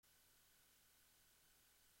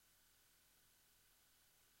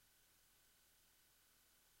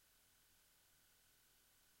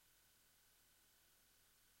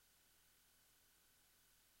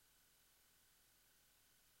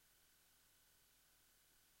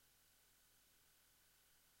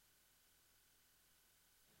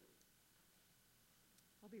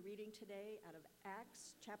I'll be reading today out of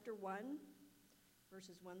Acts chapter 1,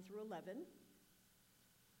 verses 1 through 11.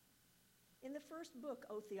 In the first book,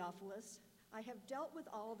 O Theophilus, I have dealt with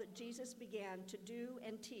all that Jesus began to do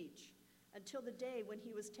and teach until the day when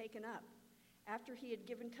he was taken up, after he had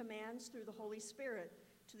given commands through the Holy Spirit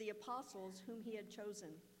to the apostles whom he had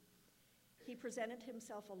chosen. He presented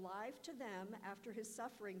himself alive to them after his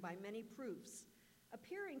suffering by many proofs,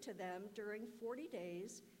 appearing to them during 40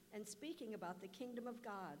 days and speaking about the kingdom of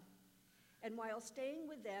God. And while staying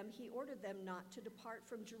with them, he ordered them not to depart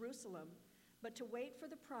from Jerusalem, but to wait for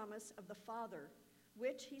the promise of the Father,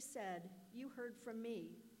 which, he said, you heard from me.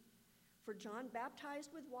 For John baptized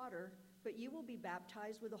with water, but you will be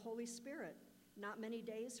baptized with the Holy Spirit not many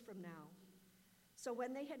days from now. So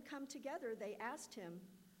when they had come together, they asked him,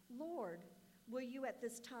 Lord, will you at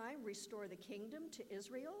this time restore the kingdom to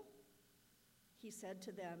Israel? He said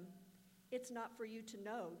to them, it's not for you to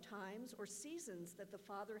know times or seasons that the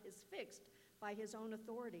Father has fixed by his own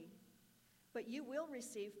authority. But you will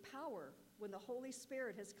receive power when the Holy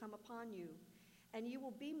Spirit has come upon you, and you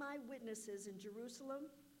will be my witnesses in Jerusalem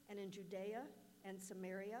and in Judea and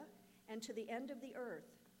Samaria and to the end of the earth.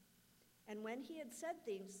 And when he had said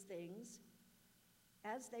these things,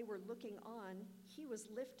 as they were looking on, he was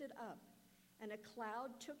lifted up, and a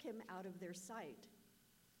cloud took him out of their sight.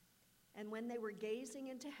 And when they were gazing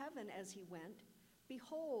into heaven as he went,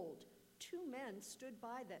 behold, two men stood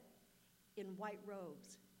by them in white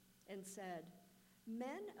robes and said,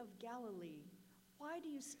 Men of Galilee, why do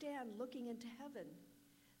you stand looking into heaven?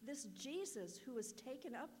 This Jesus who was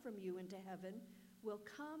taken up from you into heaven will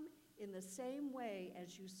come in the same way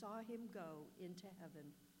as you saw him go into heaven.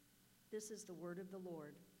 This is the word of the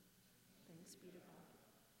Lord. Thanks be to God.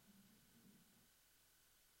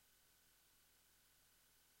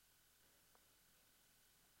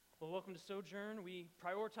 Well, welcome to Sojourn. We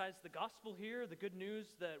prioritize the gospel here, the good news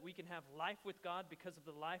that we can have life with God because of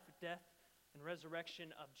the life, death, and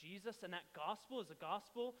resurrection of Jesus. And that gospel is a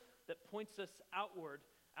gospel that points us outward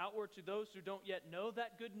to those who don't yet know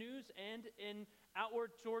that good news, and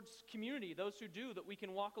outward towards community, those who do, that we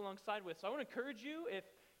can walk alongside with. So I want to encourage you, if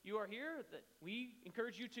you are here, that we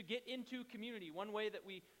encourage you to get into community. One way that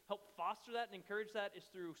we help foster that and encourage that is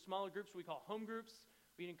through smaller groups we call home groups.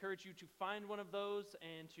 We encourage you to find one of those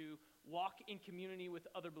and to walk in community with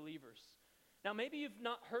other believers. Now, maybe you've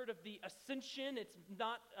not heard of the Ascension. It's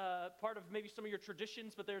not part of maybe some of your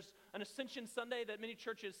traditions, but there's an Ascension Sunday that many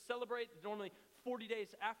churches celebrate, normally 40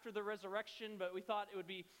 days after the resurrection, but we thought it would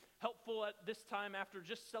be helpful at this time, after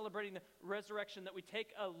just celebrating the resurrection, that we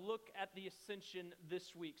take a look at the Ascension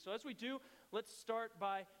this week. So as we do, let's start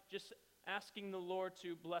by just asking the Lord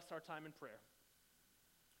to bless our time in prayer.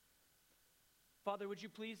 Father, would you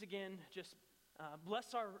please again just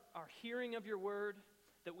bless our hearing of your word,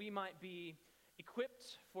 that we might be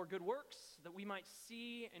equipped for good works, that we might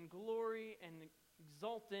see and glory and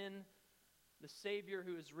exalt in the Savior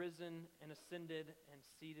who is risen and ascended and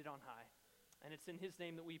seated on high. And it's in his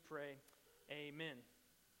name that we pray. Amen.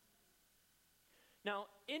 Now,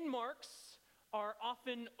 in marks are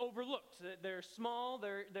often overlooked. They're small,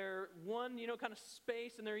 they're one, kind of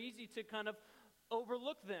space, and they're easy to kind of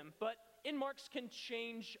overlook them. But in marks can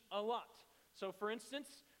change a lot. So, for instance,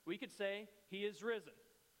 we could say, he is risen.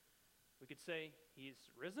 We could say, he is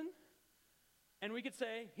risen. And we could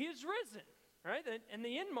say, he is risen, right? And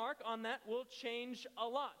the in mark on that will change a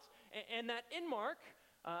lot. And that in mark,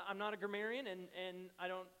 I'm not a grammarian, and I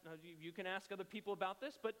don't know, you can ask other people about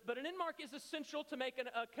this, but an in mark is essential to make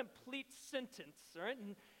a complete sentence, right?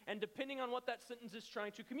 And depending on what that sentence is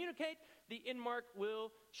trying to communicate, the in mark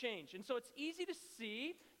will change. And so it's easy to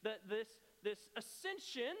see that this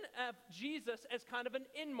ascension of Jesus as kind of an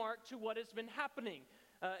in mark to what has been happening.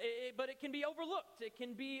 But it can be overlooked. It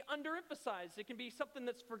can be underemphasized. It can be something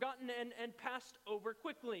that's forgotten and passed over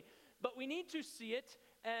quickly. But we need to see it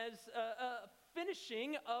as a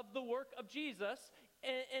finishing of the work of Jesus.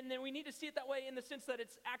 And then we need to see it that way in the sense that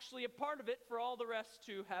it's actually a part of it for all the rest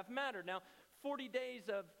to have mattered. Now, 40 days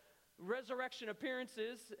of resurrection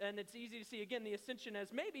appearances, and it's easy to see, again, the ascension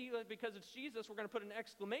as maybe, because it's Jesus, we're going to put an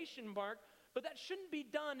exclamation mark, but that shouldn't be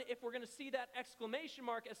done if we're going to see that exclamation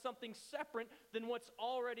mark as something separate than what's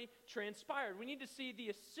already transpired. We need to see the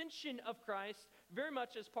ascension of Christ very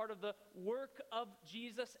much as part of the work of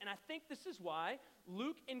Jesus, and I think this is why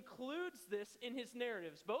Luke includes this in his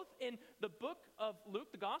narratives. Both in the book of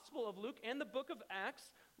Luke, the Gospel of Luke, and the book of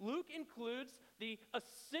Acts, Luke includes the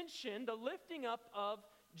ascension, the lifting up of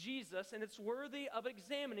Jesus, and it's worthy of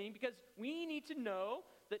examining because we need to know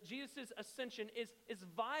that Jesus' ascension is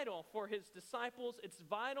vital for his disciples. It's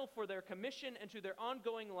vital for their commission and to their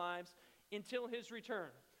ongoing lives until his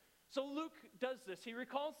return. So Luke does this. He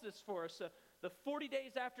recalls this for us, the 40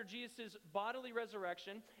 days after Jesus' bodily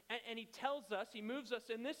resurrection, and he tells us, he moves us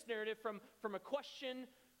in this narrative from a question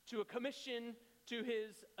to a commission to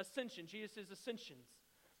his ascension, Jesus' ascensions.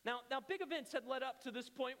 Now, big events had led up to this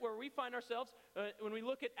point where we find ourselves when we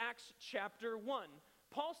look at Acts chapter 1.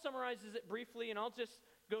 Paul summarizes it briefly, and I'll just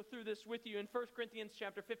go through this with you in 1 Corinthians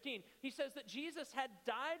chapter 15. He says that Jesus had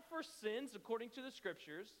died for sins according to the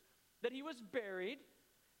Scriptures, that he was buried,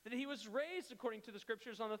 that he was raised according to the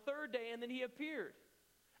Scriptures on the third day, and then he appeared.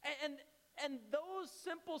 And those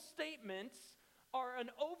simple statements are an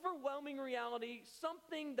overwhelming reality,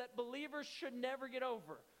 something that believers should never get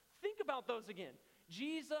over. Think about those again.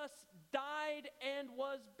 Jesus died and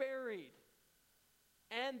was buried.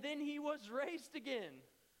 And then he was raised again.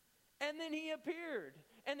 And then he appeared.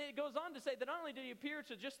 And it goes on to say that not only did he appear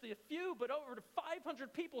to just a few, but over to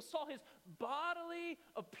 500 people saw his bodily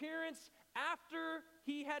appearance after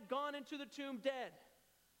he had gone into the tomb dead.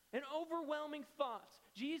 An overwhelming thought.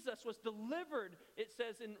 Jesus was delivered, it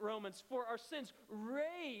says in Romans, for our sins,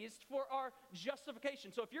 raised for our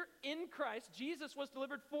justification. So if you're in Christ, Jesus was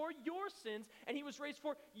delivered for your sins, and he was raised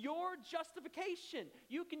for your justification.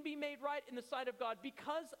 You can be made right in the sight of God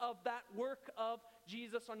because of that work of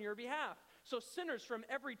Jesus on your behalf. So sinners from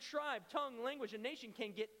every tribe, tongue, language, and nation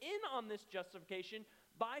can get in on this justification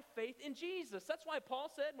by faith in Jesus. That's why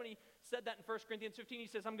Paul said, when he said that in 1 Corinthians 15, he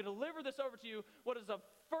says, I'm going to deliver this over to you, what is of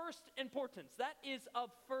first importance. That is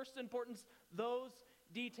of first importance, those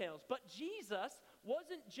details. But Jesus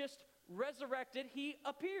wasn't just resurrected, he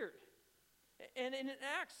appeared. And in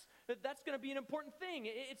Acts, that's going to be an important thing.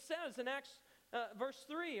 It says in Acts verse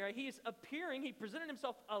 3, right, he's appearing, he presented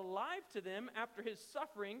himself alive to them after his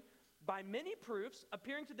suffering by many proofs,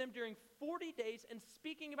 appearing to them during 40 days and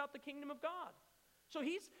speaking about the kingdom of God. So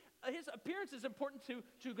his appearance is important to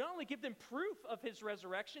not only give them proof of his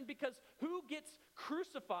resurrection, because who gets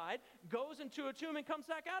crucified, goes into a tomb, and comes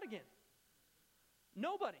back out again?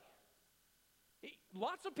 Nobody.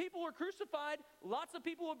 Lots of people were crucified, lots of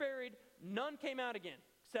people were buried, none came out again,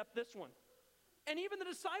 except this one. And even the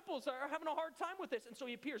disciples are having a hard time with this, and so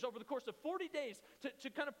he appears over the course of 40 days to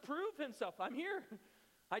kind of prove himself. I'm here.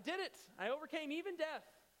 I did it. I overcame even death.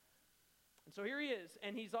 And so here he is,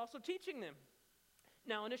 and he's also teaching them.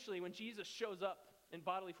 Now, initially, when Jesus shows up in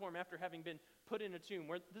bodily form after having been put in a tomb,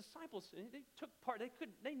 where the disciples, they took part,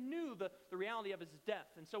 they knew the reality of his death.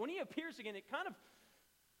 And so when he appears again,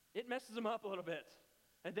 it messes them up a little bit.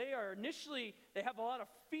 And they have a lot of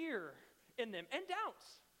fear in them and doubts.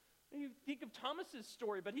 You think of Thomas's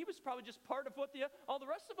story, but he was probably just part of what all the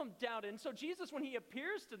rest of them doubted. And so Jesus, when he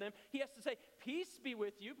appears to them, he has to say, peace be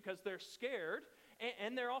with you, because they're scared,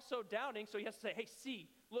 and they're also doubting. So he has to say, hey, see,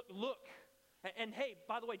 look. And hey,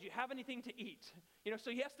 by the way, do you have anything to eat?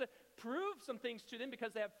 So he has to prove some things to them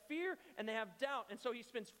because they have fear and they have doubt. And so he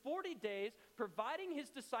spends 40 days providing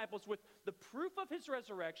his disciples with the proof of his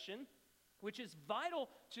resurrection, which is vital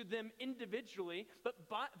to them individually, but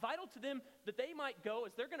vital to them that they might go,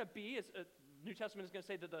 as they're going to be, as New Testament is going to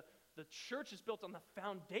say that the church is built on the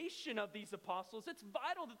foundation of these apostles. It's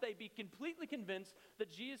vital that they be completely convinced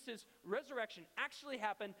that Jesus' resurrection actually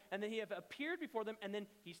happened, and that he have appeared before them, and then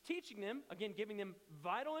he's teaching them, again, giving them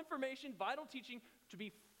vital information, vital teaching to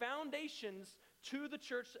be foundations to the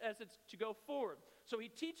church as it's to go forward. So he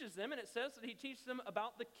teaches them, and it says that he teaches them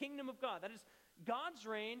about the kingdom of God. That is God's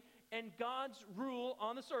reign and God's rule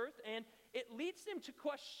on this earth, and it leads them to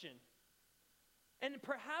question. And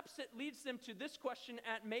perhaps it leads them to this question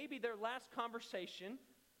at maybe their last conversation.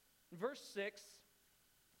 In verse 6,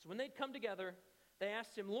 so when they'd come together, they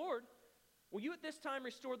asked him, Lord, will you at this time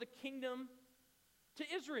restore the kingdom to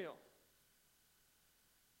Israel?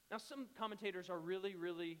 Now, some commentators are really,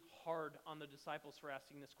 really hard on the disciples for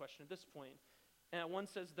asking this question at this point. And one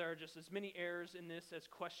says there are just as many errors in this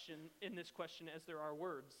question as there are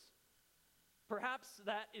words. Perhaps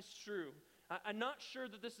that is true. I'm not sure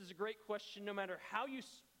that this is a great question, no matter how you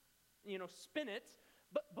spin it.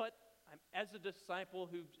 But as a disciple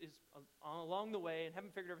who is along the way and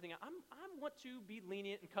haven't figured everything out, I want to be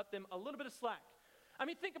lenient and cut them a little bit of slack. I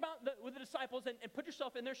mean, think about with the disciples and put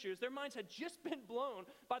yourself in their shoes. Their minds had just been blown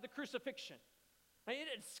by the crucifixion. I mean, it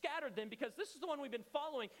had scattered them because this is the one we've been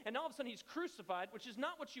following, and all of a sudden he's crucified, which is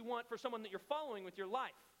not what you want for someone that you're following with your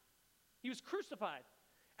life. He was crucified.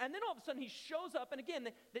 And then all of a sudden he shows up, and again,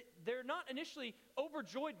 they're not initially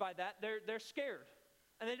overjoyed by that. They're scared,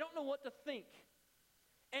 and they don't know what to think.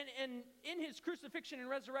 And in his crucifixion and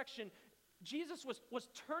resurrection, Jesus was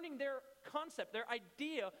turning their concept, their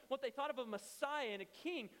idea, what they thought of a Messiah and a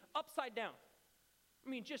king, upside down. I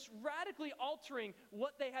mean, just radically altering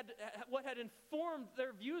what had informed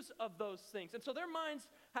their views of those things. And so their minds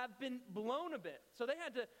have been blown a bit. So they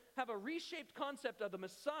had to have a reshaped concept of the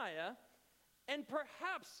Messiah. And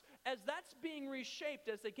perhaps as that's being reshaped,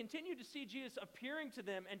 as they continue to see Jesus appearing to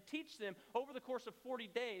them and teach them over the course of 40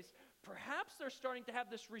 days, perhaps they're starting to have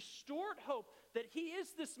this restored hope that he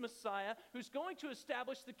is this Messiah who's going to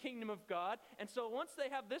establish the kingdom of God. And so once they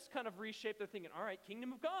have this kind of reshape, they're thinking, all right,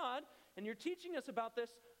 kingdom of God, and you're teaching us about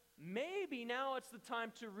this, maybe now it's the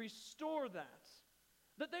time to restore that.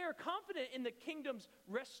 That they are confident in the kingdom's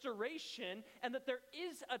restoration, and that there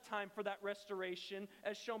is a time for that restoration,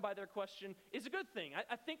 as shown by their question, is a good thing.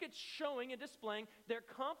 I think it's showing and displaying their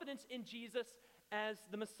confidence in Jesus as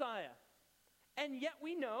the Messiah. And yet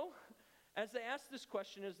we know, as they ask this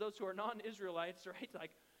question, as those who are non-Israelites, right,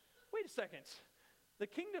 like, wait a second, the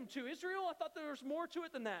kingdom to Israel? I thought there was more to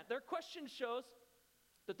it than that. Their question shows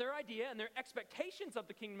that their idea and their expectations of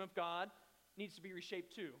the kingdom of God needs to be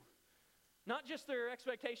reshaped too. Not just their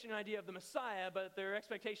expectation and idea of the Messiah, but their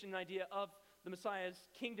expectation and idea of the Messiah's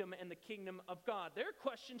kingdom and the kingdom of God. Their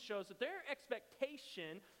question shows that their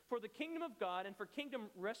expectation for the kingdom of God and for kingdom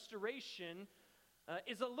restoration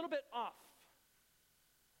is a little bit off.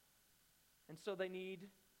 And so they need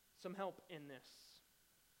some help in this.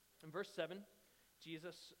 In verse 7,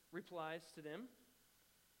 Jesus replies to them,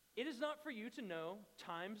 "It is not for you to know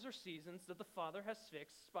times or seasons that the Father has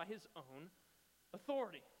fixed by his own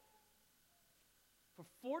authority." For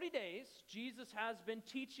 40 days, Jesus has been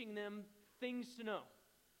teaching them things to know.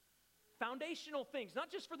 Foundational things, not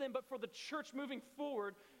just for them, but for the church moving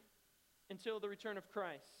forward until the return of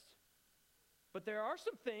Christ. But there are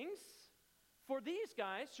some things for these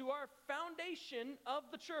guys who are foundation of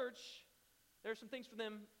the church, there are some things for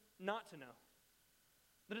them not to know.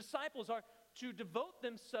 The disciples are to devote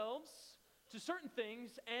themselves to certain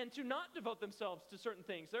things and to not devote themselves to certain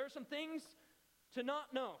things. There are some things to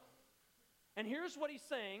not know. And here's what he's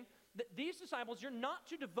saying, that these disciples, you're not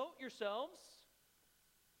to devote yourselves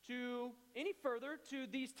to any further to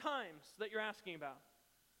these times that you're asking about.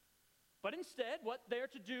 But instead, what they're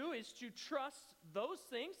to do is to trust those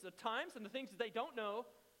things, the times and the things that they don't know,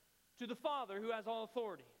 to the Father who has all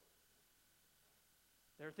authority.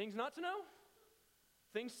 There are things not to know,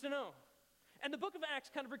 things to know. And the book of Acts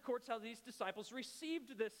kind of records how these disciples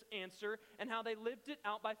received this answer and how they lived it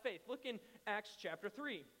out by faith. Look in Acts chapter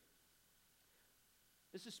 3.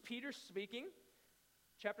 This is Peter speaking.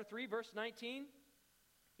 Chapter 3, verse 19.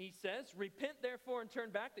 He says, "Repent therefore and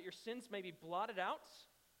turn back, that your sins may be blotted out."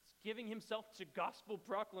 He's giving himself to gospel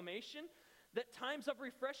proclamation, that times of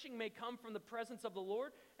refreshing may come from the presence of the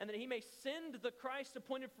Lord, and that he may send the Christ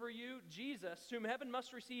appointed for you, Jesus, whom heaven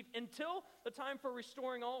must receive until the time for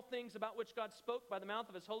restoring all things about which God spoke by the mouth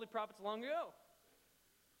of his holy prophets long ago.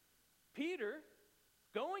 Peter,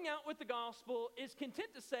 going out with the gospel, is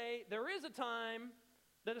content to say there is a time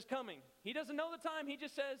that is coming. He doesn't know the time, he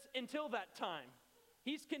just says until that time.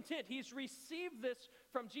 He's content. He's received this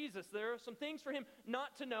from Jesus. There are some things for him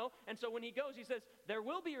not to know. And so when he goes, he says, there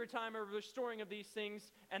will be a time of restoring of these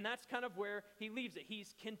things. And that's kind of where he leaves it.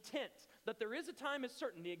 He's content that there is a time is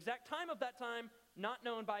certain. The exact time of that time, not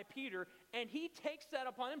known by Peter. And he takes that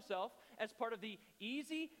upon himself as part of the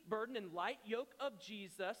easy burden and light yoke of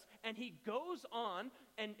Jesus. And he goes on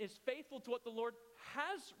and is faithful to what the Lord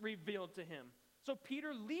has revealed to him. So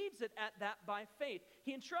Peter leaves it at that by faith.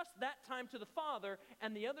 He entrusts that time to the Father,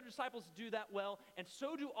 and the other disciples do that well, and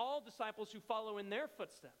so do all disciples who follow in their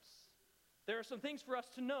footsteps. There are some things for us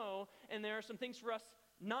to know, and there are some things for us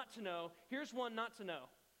not to know. Here's one not to know: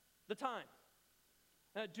 the time.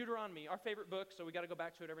 Deuteronomy, our favorite book, so we got to go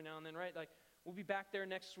back to it every now and then, right? Like, we'll be back there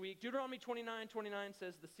next week. Deuteronomy 29:29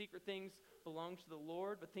 says, "The secret things belong to the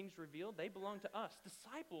Lord, but things revealed, they belong to us."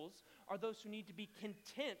 Disciples are those who need to be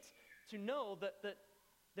content to know that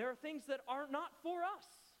there are things that are not for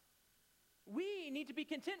us. We need to be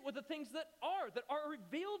content with the things that are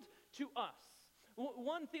revealed to us.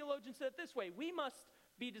 One theologian said it this way: we must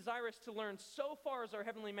be desirous to learn so far as our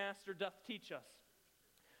heavenly master doth teach us.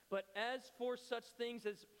 But as for such things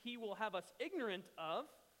as he will have us ignorant of,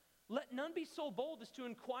 let none be so bold as to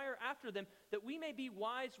inquire after them, that we may be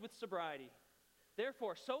wise with sobriety.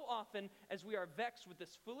 Therefore, so often as we are vexed with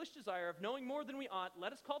this foolish desire of knowing more than we ought,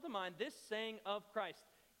 let us call to mind this saying of Christ: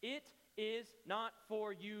 it is not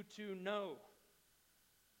for you to know.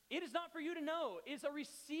 It is not for you to know is a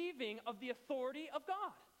receiving of the authority of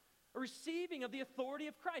God, a receiving of the authority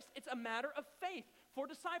of Christ. It's a matter of faith for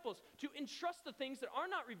disciples to entrust the things that are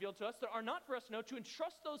not revealed to us, that are not for us to know, to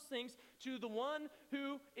entrust those things to the one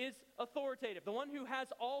who is authoritative, the one who has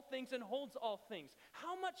all things and holds all things.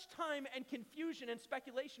 How much time and confusion and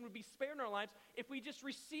speculation would be spared in our lives if we just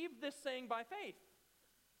received this saying by faith?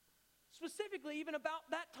 Specifically, even about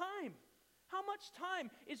that time. How much time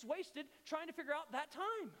is wasted trying to figure out that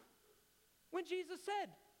time? When Jesus said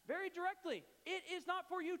very directly, it is not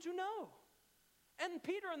for you to know. And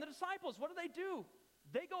Peter and the disciples, what do?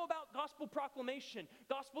 They go about gospel proclamation,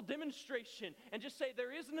 gospel demonstration, and just say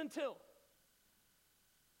there is an until.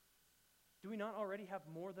 Do we not already have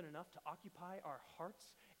more than enough to occupy our hearts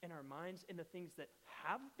and our minds in the things that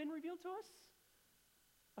have been revealed to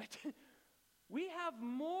us? We have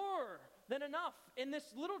more than enough in this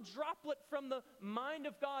little droplet from the mind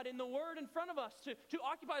of God in the Word in front of us to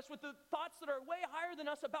occupy us with the thoughts that are way higher than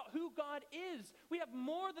us about who God is. We have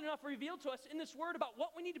more than enough revealed to us in this Word about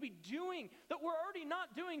what we need to be doing that we're already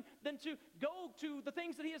not doing than to go to the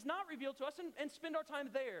things that He has not revealed to us and spend our time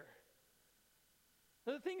there.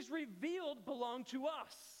 The things revealed belong to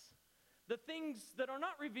us. The things that are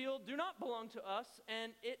not revealed do not belong to us,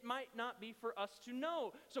 and it might not be for us to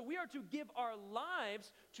know. So we are to give our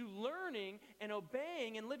lives to learning and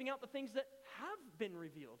obeying and living out the things that have been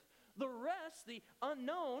revealed. The rest, the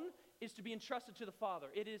unknown, is to be entrusted to the Father.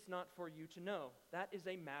 It is not for you to know. That is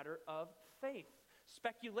a matter of faith.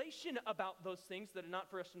 Speculation about those things that are not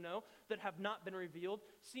for us to know, that have not been revealed,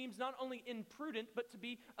 seems not only imprudent, but to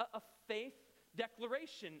be a faith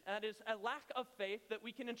declaration. That is a lack of faith that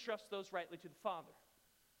we can entrust those rightly to the Father.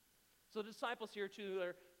 So the disciples here, to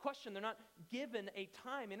their question, they're not given a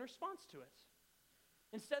time in response to it.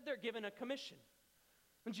 Instead, they're given a commission.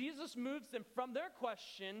 When Jesus moves them from their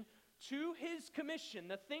question to His commission,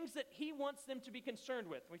 the things that He wants them to be concerned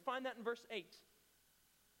with. We find that in verse 8.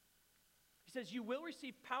 He says, "You will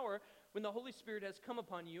receive power when the Holy Spirit has come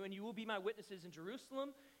upon you, and you will be my witnesses in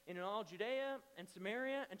Jerusalem, and in all Judea and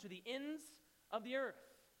Samaria, and to the ends of the earth."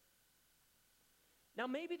 Now,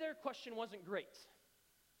 maybe their question wasn't great,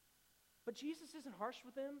 but Jesus isn't harsh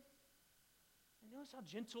with them. And notice how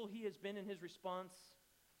gentle He has been in His response.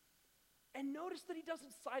 And notice that He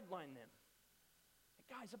doesn't sideline them.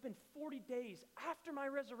 Guys, I've been 40 days after my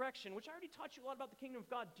resurrection, which I already taught you a lot about the kingdom of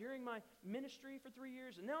God during my ministry for 3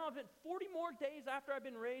 years, and now I've been 40 more days after I've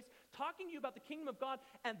been raised, talking to you about the kingdom of God,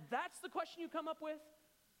 and that's the question you come up with?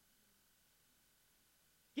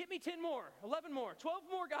 Get me 10 more, 11 more, 12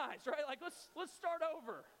 more guys, right? Like, let's start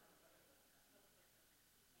over.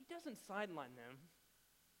 He doesn't sideline them.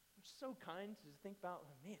 We're so kind to think about,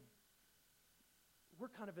 oh, man, we're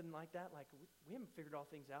kind of been like that, like we haven't figured all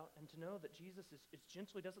things out. And to know that Jesus is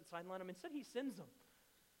gentle, He doesn't sideline them. Instead, He sends them.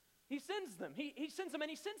 He sends them. He sends them, and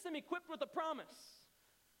He sends them equipped with a promise.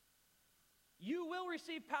 You will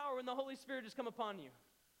receive power when the Holy Spirit has come upon you.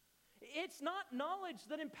 It's not knowledge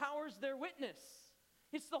that empowers their witness.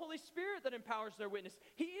 It's the Holy Spirit that empowers their witness.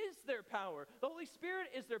 He is their power. The Holy Spirit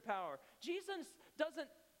is their power. Jesus doesn't,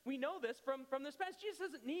 we know this from this passage, Jesus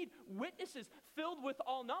doesn't need witnesses filled with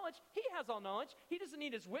all knowledge. He has all knowledge. He doesn't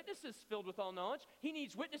need His witnesses filled with all knowledge. He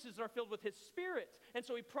needs witnesses that are filled with His Spirit. And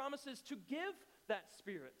so He promises to give that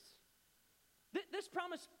Spirit. This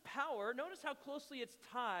promised power, notice how closely it's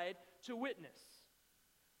tied to witness.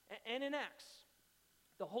 And in Acts,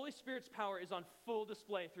 the Holy Spirit's power is on full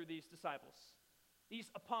display through these disciples. These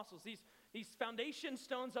apostles, these foundation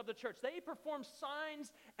stones of the church, they perform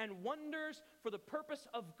signs and wonders for the purpose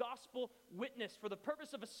of gospel witness, for the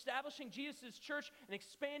purpose of establishing Jesus' church and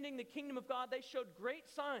expanding the kingdom of God. They showed great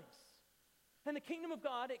signs. And the kingdom of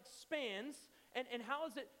God expands, and how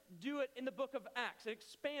does it do it in the book of Acts? It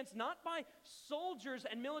expands not by soldiers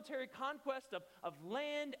and military conquest of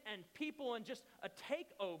land and people and just a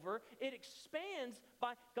takeover. It expands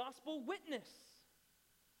by gospel witness.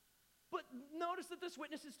 But notice that this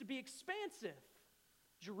witness is to be expansive.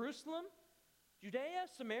 Jerusalem, Judea,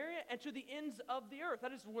 Samaria, and to the ends of the earth.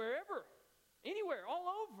 That is wherever, anywhere, all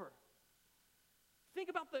over. Think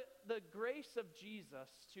about the grace of Jesus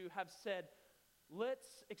to have said,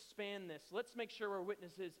 let's expand this. Let's make sure we're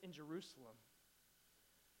witnesses in Jerusalem.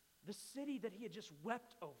 The city that He had just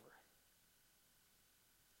wept over.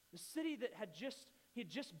 The city that he had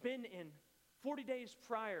just been in 40 days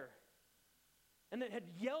prior. And that had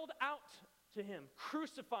yelled out to Him,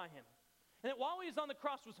 crucify Him. And that while He was on the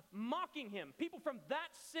cross was mocking Him. People from that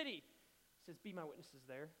city. He says, be my witnesses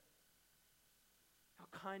there. How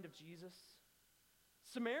kind of Jesus.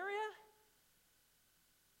 Samaria?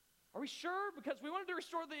 Are we sure? Because we wanted to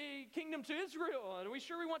restore the kingdom to Israel. Are we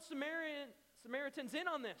sure we want Samaritans in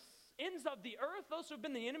on this? Ends of the earth, those who have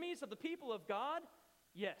been the enemies of the people of God?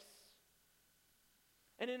 Yes.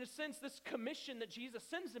 And in a sense, this commission that Jesus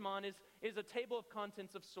sends him on is a table of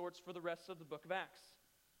contents of sorts for the rest of the book of Acts.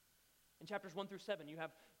 In chapters 1 through 7, you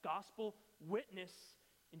have gospel witness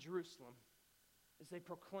in Jerusalem as they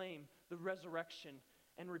proclaim the resurrection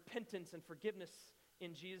and repentance and forgiveness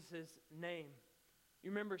in Jesus' name.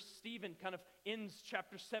 You remember Stephen kind of ends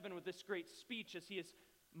chapter 7 with this great speech as he is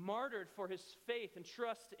martyred for his faith and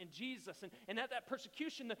trust in Jesus. And at that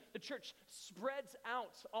persecution, the church spreads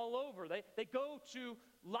out all over. They go to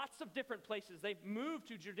lots of different places. They move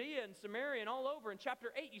to Judea and Samaria and all over. In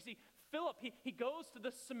chapter 8, you see Philip, he goes to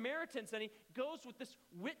the Samaritans and he goes with this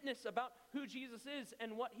witness about who Jesus is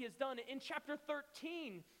and what he has done. In chapter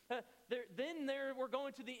 13, we're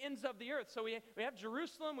going to the ends of the earth. So we have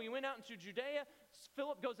Jerusalem, we went out into Judea,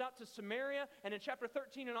 Philip goes out to Samaria, and in chapter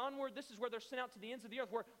 13 and onward, this is where they're sent out to the ends of the earth,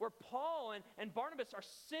 where Paul and Barnabas are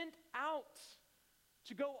sent out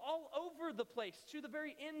to go all over the place, to the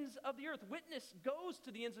very ends of the earth. Witness goes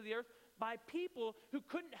to the ends of the earth by people who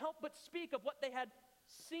couldn't help but speak of what they had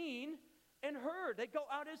seen and heard. They go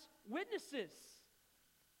out as witnesses.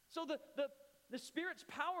 So the Spirit's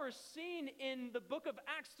power is seen in the book of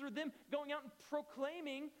Acts through them going out and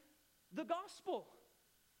proclaiming the gospel.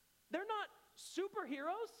 They're not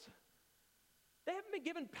superheroes. They haven't been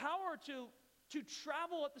given power to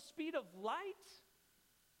travel at the speed of light.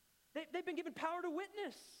 They've been given power to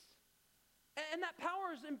witness. And that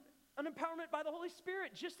power is an empowerment by the Holy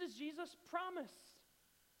Spirit, just as Jesus promised.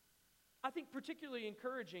 I think particularly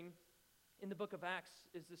encouraging in the book of Acts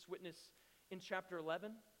is this witness in chapter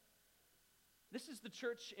 11. This is the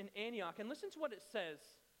church in Antioch. And listen to what it says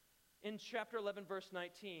in chapter 11, verse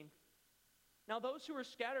 19. Now those who were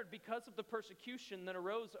scattered because of the persecution that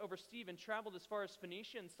arose over Stephen traveled as far as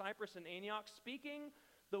Phoenicia and Cyprus and Antioch, speaking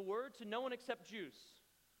the word to no one except Jews.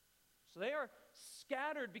 So they are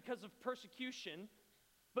scattered because of persecution,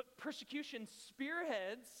 but persecution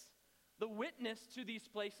spearheads the witness to these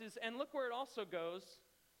places. And look where it also goes.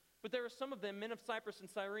 But there were some of them, men of Cyprus and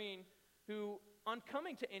Cyrene, who on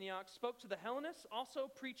coming to Antioch spoke to the Hellenists, also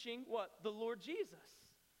preaching what? The Lord Jesus.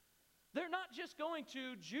 They're not just going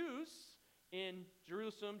to Jews in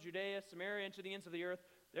Jerusalem, Judea, Samaria, and to the ends of the earth.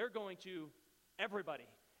 They're going to everybody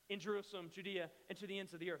in Jerusalem, Judea, and to the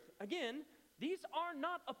ends of the earth. Again, these are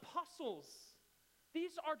not apostles.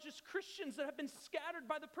 These are just Christians that have been scattered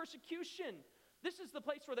by the persecution. This is the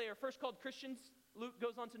place where they are first called Christians. Luke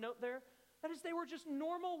goes on to note there. That is, they were just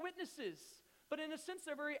normal witnesses. But in a sense,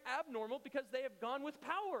 they're very abnormal because they have gone with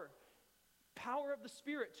power. Power of the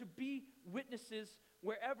Spirit to be witnesses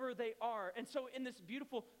wherever they are. And so in this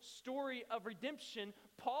beautiful story of redemption,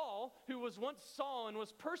 Paul, who was once Saul and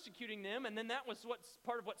was persecuting them, and then that was what's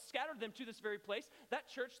part of what scattered them to this very place, that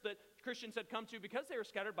church that Christians had come to because they were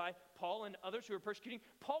scattered by Paul and others who were persecuting,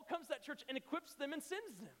 Paul comes to that church and equips them and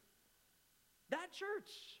sends them. That church.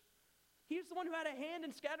 He is the one who had a hand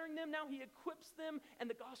in scattering them. Now he equips them, and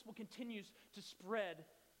the gospel continues to spread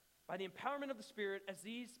by the empowerment of the Spirit as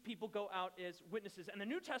these people go out as witnesses. And the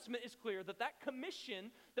New Testament is clear that that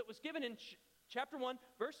commission that was given in chapter 1,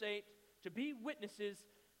 verse 8, to be witnesses,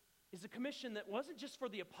 is a commission that wasn't just for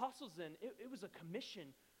the apostles then. It was a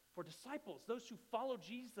commission for disciples, those who follow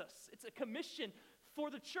Jesus. It's a commission for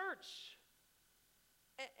the church.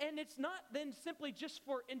 And it's not then simply just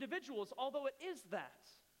for individuals, although it is that.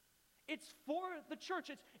 It's for the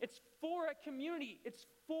church. It's for a community. It's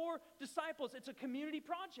for disciples. It's a community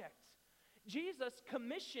project. Jesus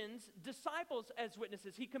commissions disciples as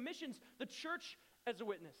witnesses. He commissions the church as a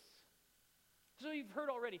witness. So you've heard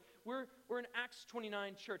already, we're in Acts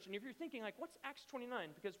 29 church. And if you're thinking, like, what's Acts 29?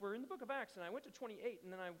 Because we're in the book of Acts, and I went to 28,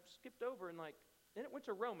 and then I skipped over, and then it went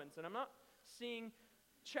to Romans. And I'm not seeing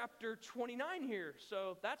chapter 29 here.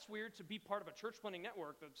 So that's weird to be part of a church planting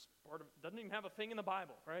network that's doesn't even have a thing in the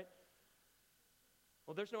Bible, right?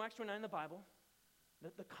 Well, there's no Acts 29 in the Bible.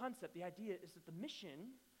 The concept, the idea is that the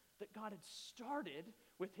mission that God had started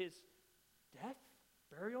with his death,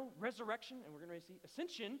 burial, resurrection, and we're going to see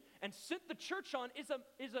ascension, and sent the church on is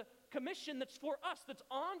a commission that's for us, that's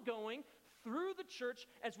ongoing through the church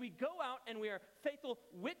as we go out and we are faithful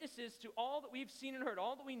witnesses to all that we've seen and heard,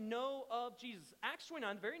 all that we know of Jesus. Acts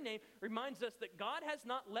 29, the very name, reminds us that God has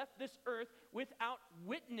not left this earth without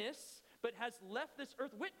witness, but has left this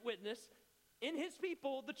earth with witness in his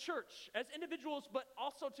people, the church, as individuals, but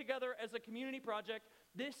also together as a community project.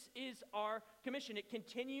 This is our commission. It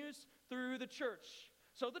continues through the church.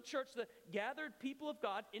 So the church, the gathered people of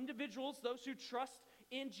God, individuals, those who trust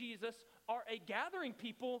in Jesus, are a gathering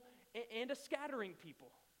people and a scattering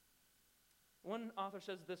people. One author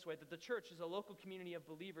says it this way, that the church is a local community of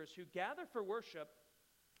believers who gather for worship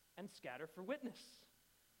and scatter for witness.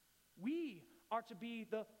 We are to be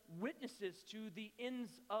the witnesses to the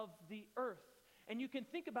ends of the earth. And you can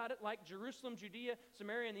think about it like Jerusalem, Judea,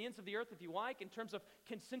 Samaria, and the ends of the earth, if you like, in terms of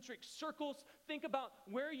concentric circles. Think about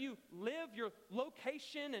where you live, your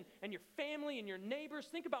location, and your family and your neighbors.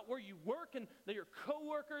 Think about where you work and your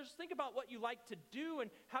coworkers. Think about what you like to do and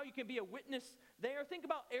how you can be a witness there. Think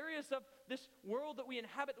about areas of this world that we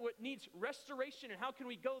inhabit that needs restoration and how can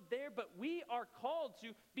we go there. But we are called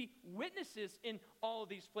to be witnesses in all of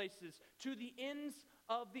these places to the ends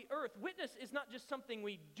of the earth. Witness is not just something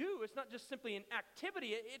we do. It's not just simply an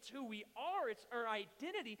activity. It's who we are. It's our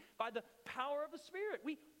identity by the power of the Spirit.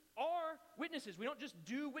 We are witnesses. We don't just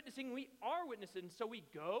do witnessing. We are witnesses. And so we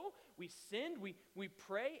go, we send, we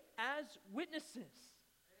pray as witnesses.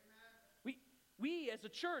 We as a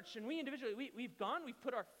church and we individually, we've gone, we've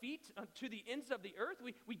put our feet to the ends of the earth.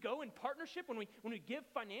 We go in partnership. When we give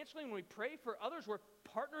financially, when we pray for others, we're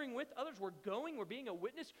partnering with others. We're going, we're being a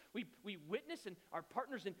witness. We witness and are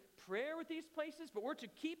partners in prayer with these places. But we're to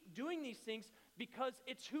keep doing these things because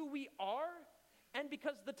it's who we are and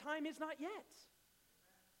because the time is not yet.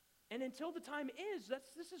 And until the time is,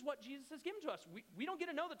 this is what Jesus has given to us. We don't get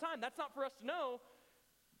to know the time. That's not for us to know.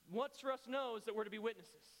 What's for us to know is that we're to be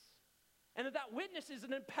witnesses. And that witness is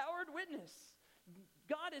an empowered witness.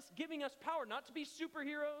 God is giving us power not to be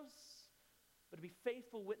superheroes, but to be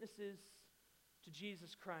faithful witnesses to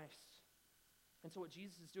Jesus Christ. And so what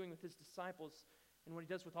Jesus is doing with his disciples and what he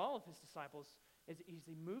does with all of his disciples is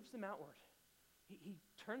he moves them outward. He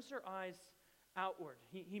turns their eyes outward.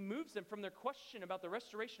 He moves them from their question about the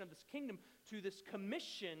restoration of this kingdom to this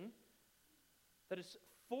commission that is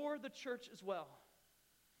for the church as well.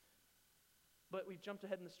 But we've jumped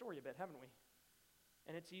ahead in the story a bit, haven't we?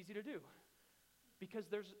 And it's easy to do. Because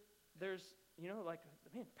there's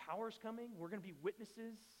power's coming. We're going to be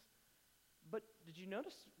witnesses. But did you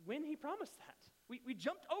notice when he promised that? We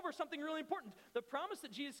jumped over something really important. The promise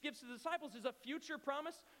that Jesus gives to the disciples is a future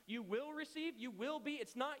promise. You will receive, you will be.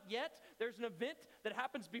 It's not yet. There's an event that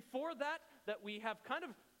happens before that we have kind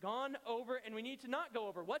of gone over and we need to not go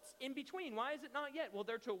over. What's in between? Why is it not yet? Well,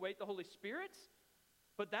 they're to await the Holy Spirit.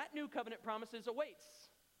 But that new covenant promises awaits.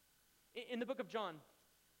 In the book of John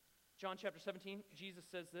chapter 17, Jesus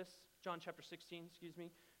says this. John chapter 16,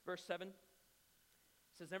 verse 7. It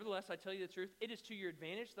says, "Nevertheless, I tell you the truth, it is to your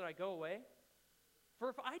advantage that I go away. For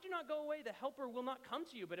if I do not go away, the Helper will not come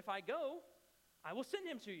to you. But if I go, I will send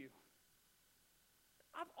him to you."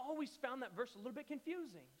 I've always found that verse a little bit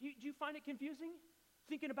confusing. Do you find it confusing?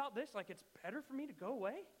 Thinking about this, like it's better for me to go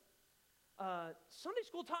away? Sunday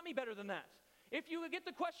school taught me better than that. If you would get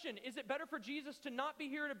the question, is it better for Jesus to not be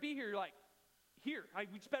here or to be here? You're like, here.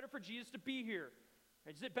 It's better for Jesus to be here.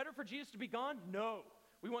 Is it better for Jesus to be gone? No.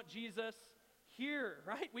 We want Jesus here,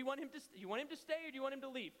 right? You want him to stay or do you want him to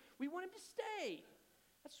leave? We want him to stay.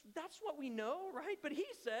 That's what we know, right? But he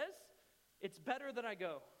says, it's better that I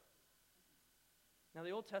go. Now,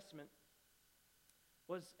 the Old Testament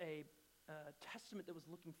was a testament that was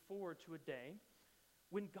looking forward to a day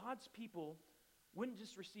when God's people wouldn't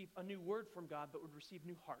just receive a new word from God, but would receive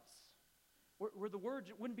new hearts. Where the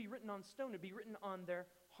word wouldn't be written on stone, it'd be written on their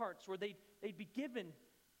hearts, where they'd be given,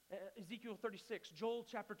 Ezekiel 36, Joel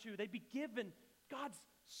chapter 2, they'd be given God's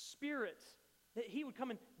Spirit, that he would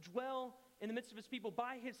come and dwell in the midst of his people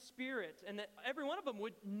by his Spirit, and that every one of them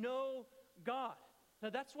would know God. Now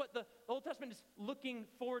that's what the Old Testament is looking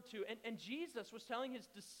forward to. And Jesus was telling his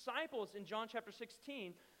disciples in John chapter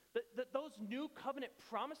 16 that those new covenant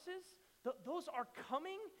promises, those are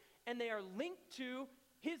coming, and they are linked to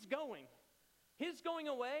his going. His going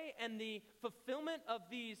away and the fulfillment of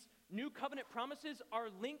these new covenant promises are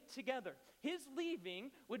linked together. His leaving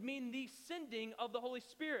would mean the sending of the Holy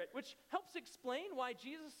Spirit, which helps explain why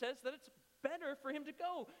Jesus says that it's better for him to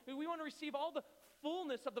go. We want to receive all the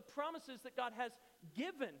fullness of the promises that God has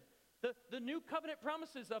given. The new covenant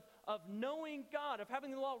promises of knowing God, of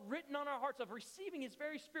having the law written on our hearts, of receiving his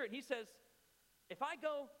very Spirit. He says, if I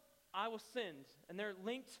go, I will send. And they're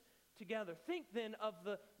linked together. Think then of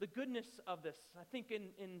the goodness of this. I think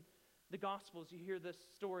in the Gospels you hear this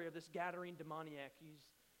story of this Gadarene demoniac. He's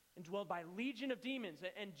indwelled by a legion of demons.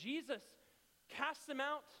 And Jesus casts them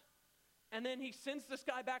out. And then he sends this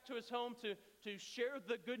guy back to his home to share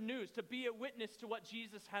the good news, to be a witness to what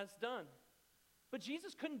Jesus has done. But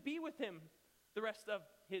Jesus couldn't be with him the rest of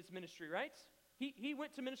his ministry, right? He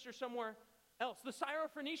went to minister somewhere else. The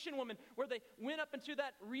Syrophoenician woman, where they went up into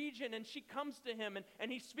that region and she comes to him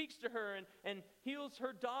and he speaks to her and heals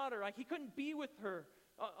her daughter. Like, he couldn't be with her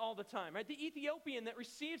all the time, right? The Ethiopian that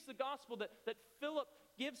receives the gospel that Philip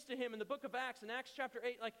gives to him in the book of Acts, in Acts chapter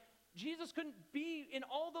 8, like, Jesus couldn't be in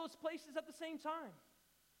all those places at the same time.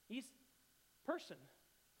 He's person,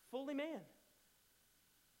 fully man.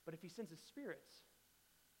 But if he sends his Spirit,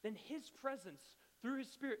 then his presence through his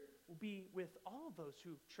Spirit will be with all those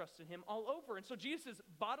who trust in him all over. And so Jesus'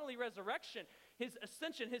 bodily resurrection, his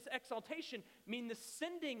ascension, his exaltation mean the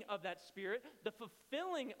sending of that Spirit, the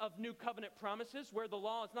fulfilling of new covenant promises where the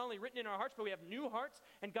law is not only written in our hearts, but we have new hearts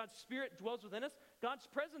and God's Spirit dwells within us. God's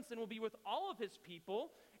presence then will be with all of his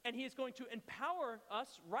people, and he is going to empower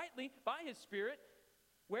us rightly by his Spirit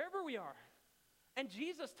wherever we are. And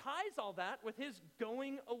Jesus ties all that with his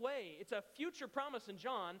going away. It's a future promise in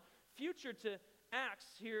John, future to Acts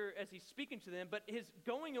here as he's speaking to them, but his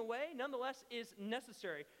going away nonetheless is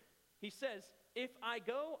necessary. He says, if I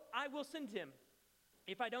go, I will send him.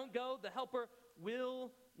 If I don't go, the helper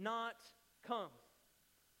will not come.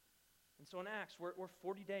 And so in Acts, we're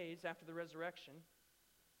 40 days after the resurrection.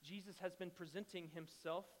 Jesus has been presenting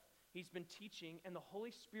himself. He's been teaching, and the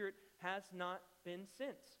Holy Spirit has not been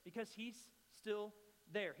sent because he's still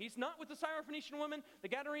there. He's not with the Syrophoenician woman, the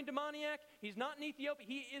Gadarene demoniac. He's not in Ethiopia.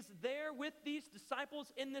 He is there with these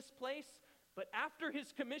disciples in this place. But after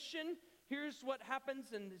his commission, here's what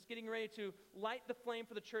happens, and he's getting ready to light the flame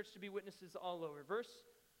for the church to be witnesses all over. Verse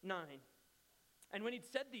 9. And when he'd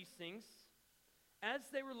said these things, as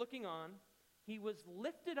they were looking on, he was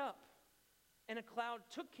lifted up, and a cloud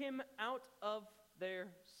took him out of their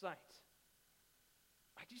sight.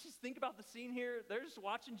 Do you just think about the scene here? They're just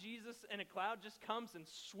watching Jesus, and a cloud just comes and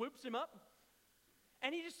swoops him up.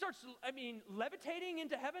 And he just starts, levitating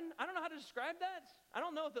into heaven. I don't know how to describe that. I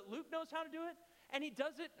don't know that Luke knows how to do it. And he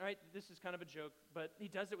does it, all right, this is kind of a joke, but he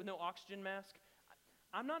does it with no oxygen mask.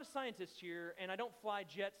 I'm not a scientist here, and I don't fly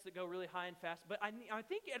jets that go really high and fast, but I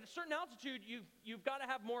think at a certain altitude, you've got to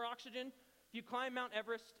have more oxygen. If you climb Mount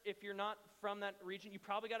Everest, if you're not from that region, you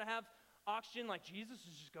probably got to have oxygen. Like Jesus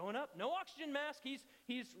is just going up. No oxygen mask.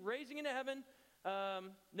 He's raising into heaven.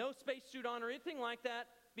 No spacesuit on or anything like that.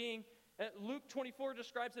 Luke 24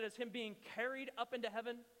 describes it as him being carried up into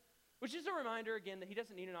heaven, which is a reminder, again, that he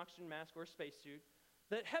doesn't need an oxygen mask or a spacesuit.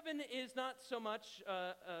 That heaven is not so much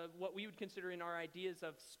what we would consider in our ideas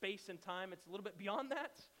of space and time. It's a little bit beyond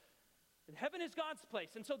that. And heaven is God's place.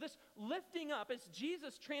 And so this lifting up is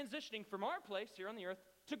Jesus transitioning from our place here on the earth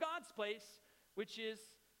to God's place, which is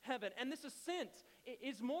heaven. And this ascent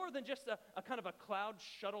is more than just a kind of a cloud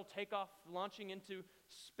shuttle takeoff launching into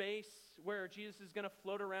space where Jesus is going to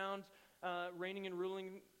float around, reigning and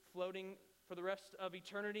ruling, floating for the rest of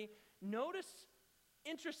eternity. Notice,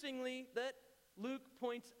 interestingly, that Luke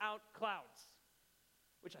points out clouds,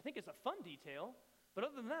 which I think is a fun detail. But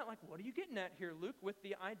other than that, what are you getting at here, Luke, with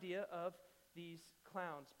the idea of these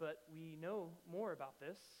clouds? But we know more about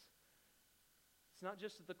this. It's not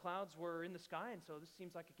just that the clouds were in the sky, and so this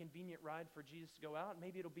seems like a convenient ride for Jesus to go out.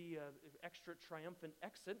 Maybe it'll be an extra triumphant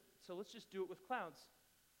exit, so let's just do it with clouds.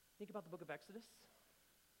 Think about the book of Exodus.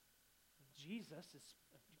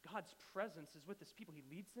 God's presence is with his people. He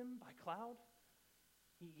leads them by cloud.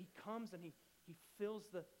 He comes and he fills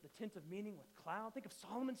the tent of meeting with cloud. Think of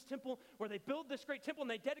Solomon's temple, where they build this great temple and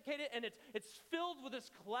they dedicate it, and it's filled with this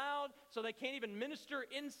cloud, so they can't even minister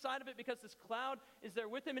inside of it because this cloud is there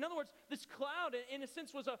with them. In other words, this cloud, in a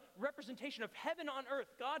sense, was a representation of heaven on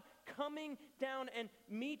earth, God coming down and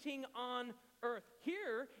meeting on earth.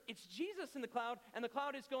 Here, it's Jesus in the cloud, and the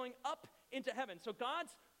cloud is going up into heaven. So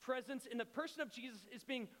God's presence in the person of Jesus is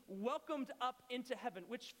being welcomed up into heaven,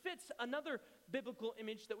 which fits another biblical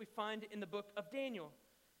image that we find in the book of Daniel.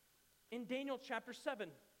 In Daniel chapter 7,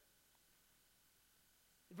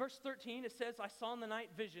 verse 13, it says, I saw in the night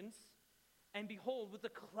visions, and behold, with the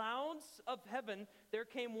clouds of heaven, there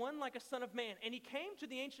came one like a son of man, and he came to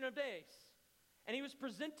the Ancient of Days, and he was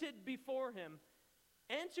presented before him,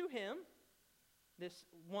 and to him, this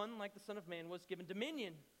one like the Son of Man, was given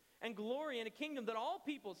dominion and glory and a kingdom that all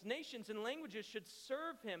peoples, nations, and languages should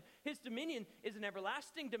serve him. His dominion is an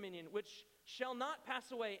everlasting dominion which shall not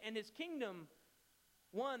pass away, and his kingdom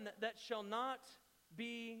one that shall not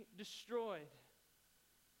be destroyed.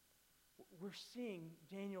 We're seeing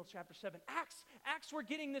Daniel chapter 7. Acts, we're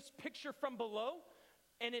getting this picture from below.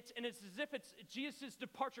 And it's as if it's Jesus'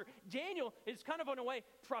 departure. Daniel is kind of, in a way,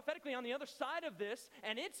 prophetically on the other side of this,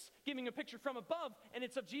 and it's giving a picture from above, and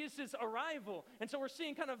it's of Jesus' arrival. And so we're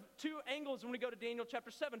seeing kind of two angles when we go to Daniel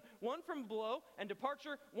chapter 7. One from below and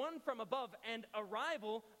departure, one from above and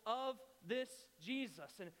arrival of this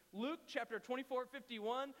Jesus. And Luke chapter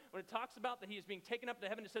 24:51, when it talks about that he is being taken up to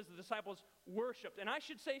heaven, it says the disciples worshiped. And I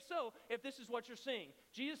should say so if this is what you're seeing.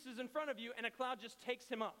 Jesus is in front of you, and a cloud just takes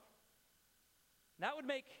him up. That would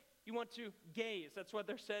make you want to gaze. That's what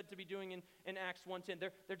they're said to be doing in Acts 1:10.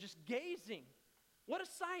 They're just gazing. What a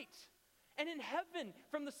sight. And in heaven,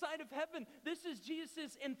 from the side of heaven, this is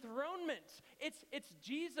Jesus' enthronement. It's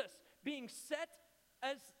Jesus being set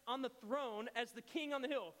as on the throne as the king on the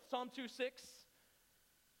hill. Psalm 2:6.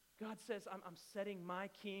 God says, I'm setting my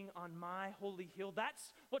king on my holy hill.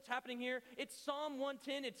 That's what's happening here. It's Psalm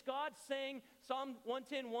 110. It's God saying, Psalm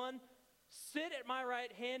 110:1, sit at my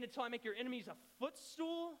right hand until I make your enemies a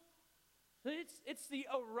footstool. It's the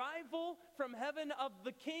arrival from heaven of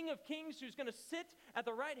the King of Kings who's going to sit at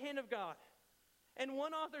the right hand of God. And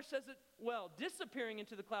one author says it well, disappearing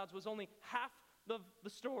into the clouds was only half the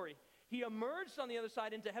story. He emerged on the other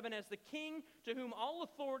side into heaven as the king to whom all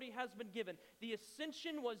authority has been given. The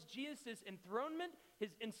ascension was Jesus' enthronement,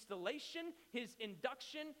 his installation, his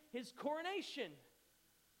induction, his coronation.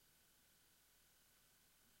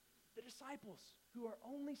 The disciples who are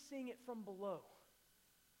only seeing it from below,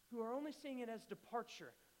 who are only seeing it as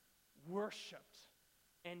departure, worshiped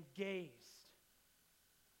and gazed.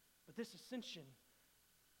 But this ascension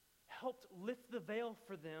helped lift the veil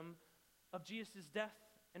for them of Jesus' death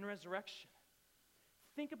and resurrection.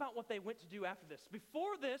 Think about what they went to do after this.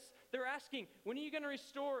 Before this, they're asking, when are you going to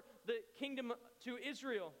restore the kingdom to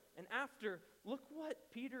Israel? And after, look what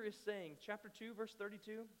Peter is saying. Chapter 2, verse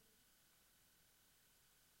 32.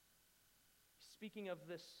 Speaking of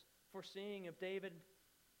this foreseeing of David,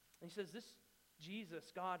 and he says, this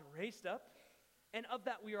Jesus God raised up, and of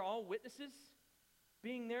that we are all witnesses,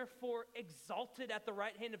 being therefore exalted at the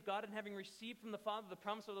right hand of God, and having received from the Father the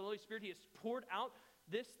promise of the Holy Spirit, he has poured out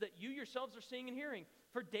this that you yourselves are seeing and hearing.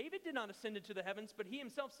 For David did not ascend into the heavens, but he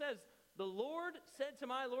himself says, the Lord said to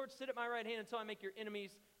my Lord, sit at my right hand until I make your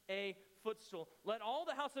enemies a footstool. Let all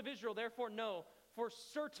the house of Israel therefore know for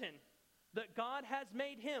certain that God has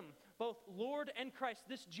made him both Lord and Christ,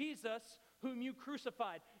 this Jesus whom you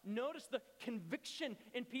crucified. Notice the conviction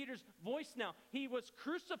in Peter's voice now. He was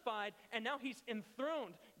crucified, and now he's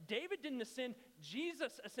enthroned. David didn't ascend,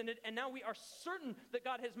 Jesus ascended, and now we are certain that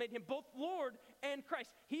God has made him both Lord and Christ.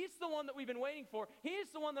 He's the one that we've been waiting for. He is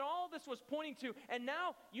the one that all this was pointing to, and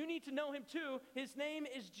now you need to know him too. His name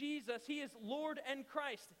is Jesus. He is Lord and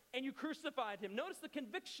Christ, and you crucified him. Notice the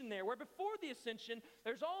conviction there, where before the ascension,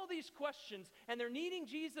 there's all these questions, and they're needing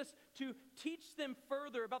Jesus to teach them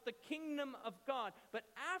further about the kingdom of God. But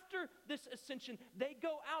after this ascension, they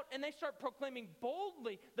go out and they start proclaiming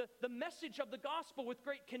boldly the message of the gospel with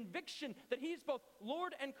great conviction that he is both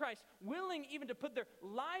Lord and Christ, willing even to put their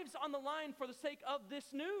lives on the line for the sake of this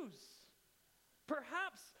news.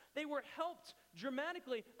 Perhaps they were helped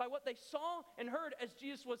dramatically by what they saw and heard as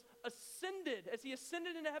Jesus was ascended, as he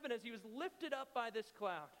ascended into heaven, as he was lifted up by this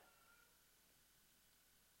cloud.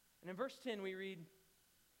 And in verse 10 we read,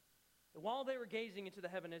 that while they were gazing into the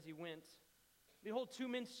heaven as he went, behold, two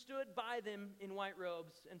men stood by them in white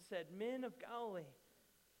robes and said, Men of Galilee,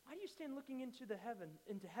 why do you stand looking into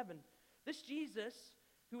heaven? This Jesus,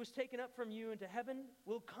 who was taken up from you into heaven,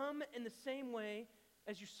 will come in the same way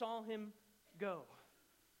as you saw him go.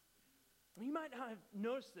 You might not have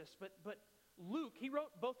noticed this, but Luke, he wrote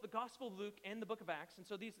both the Gospel of Luke and the book of Acts, and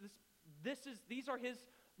so these are his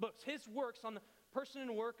books, his works on the person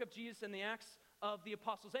and work of Jesus and the Acts of the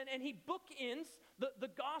apostles. And he bookends the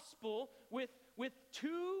gospel with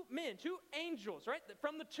two men, two angels, right?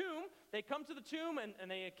 From the tomb, they come to the tomb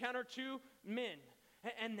and they encounter two men.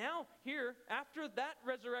 And now here, after that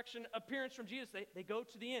resurrection appearance from Jesus, they go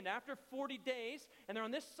to the end. After 40 days, and they're on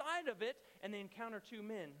this side of it, and they encounter two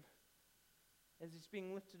men as he's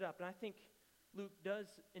being lifted up. And I think Luke does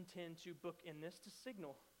intend to bookend this to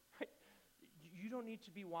signal, right? You don't need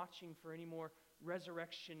to be watching for any more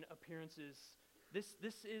resurrection appearances.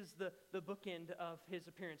 This is the bookend of his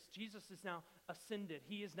appearance. Jesus is now ascended.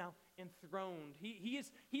 He is now enthroned. He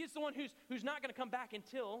is the one who's not going to come back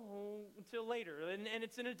until later. And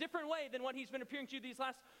it's in a different way than what he's been appearing to these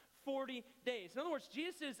last 40 days. In other words,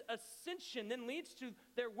 Jesus' ascension then leads to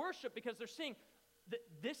their worship because they're seeing that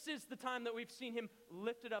this is the time that we've seen him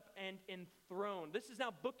lifted up and enthroned. This is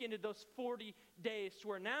now bookended those 40 days to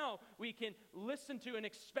where now we can listen to and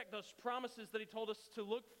expect those promises that he told us to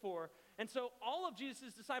look for. And so all of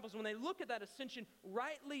Jesus' disciples, when they look at that ascension,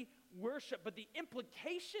 rightly worship. But the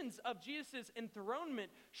implications of Jesus'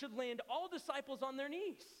 enthronement should land all disciples on their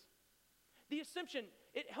knees. The ascension,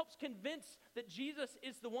 it helps convince that Jesus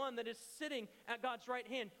is the one that is sitting at God's right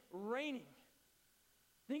hand, reigning.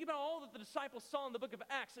 Think about all that the disciples saw in the book of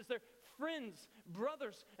Acts as their friends,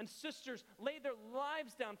 brothers, and sisters laid their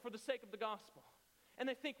lives down for the sake of the gospel. And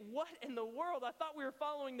they think, what in the world? I thought we were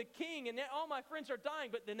following the king, and all my friends are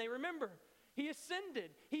dying. But then they remember, he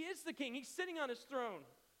ascended. He is the king. He's sitting on his throne.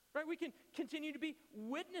 Right? We can continue to be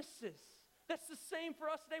witnesses. That's the same for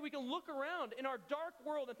us today. We can look around in our dark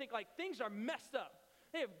world and think like things are messed up.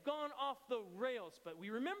 They have gone off the rails. But we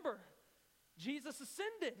remember, Jesus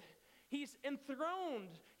ascended. He's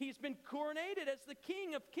enthroned. He's been coronated as the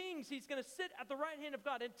King of Kings. He's going to sit at the right hand of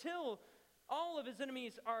God until all of his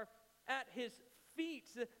enemies are at his feet.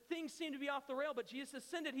 Things seem to be off the rail, but Jesus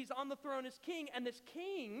ascended. He's on the throne as king, and this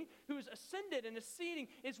king who is ascended and is seating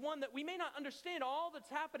is one that we may not understand all that's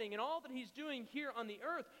happening and all that he's doing here on the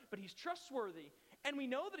earth, but he's trustworthy. And we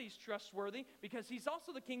know that he's trustworthy because he's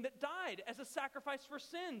also the king that died as a sacrifice for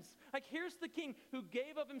sins. Like, here's the king who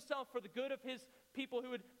gave of himself for the good of his people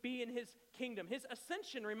who would be in his kingdom. His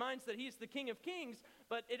ascension reminds that he's the King of Kings,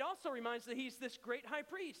 but it also reminds that he's this great high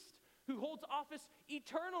priest who holds office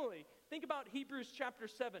eternally. Think about Hebrews chapter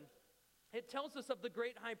 7. It tells us of the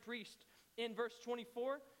great high priest in verse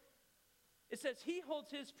 24. It says he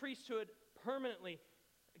holds his priesthood permanently.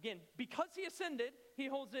 Again, because he ascended, he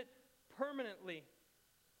holds it permanently,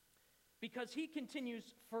 because he continues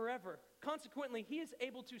forever. Consequently, he is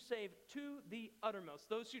able to save to the uttermost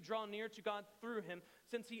those who draw near to God through him,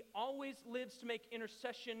 since he always lives to make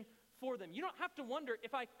intercession for them. You don't have to wonder,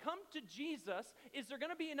 if I come to Jesus, is there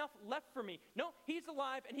going to be enough left for me? No, he's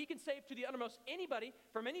alive and he can save to the uttermost anybody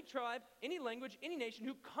from any tribe, any language, any nation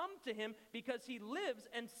who come to him, because he lives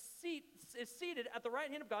and is seated at the right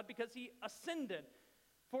hand of God because he ascended.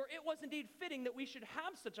 For it was indeed fitting that we should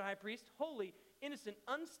have such a high priest, holy, innocent,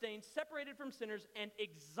 unstained, separated from sinners, and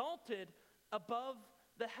exalted above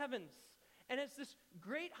the heavens. And as this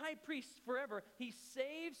great high priest forever, he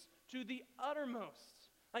saves to the uttermost.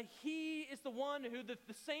 Like, he is the one who the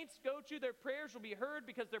saints go to. Their prayers will be heard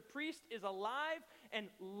because their priest is alive and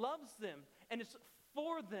loves them and is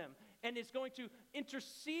for them and is going to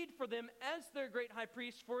intercede for them as their great high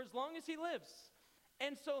priest for as long as he lives.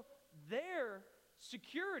 And so their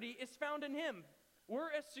security is found in him.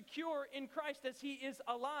 We're as secure in Christ as he is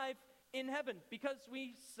alive in heaven because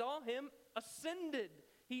we saw him ascended.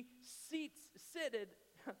 He seated.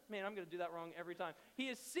 Man, I'm going to do that wrong every time. He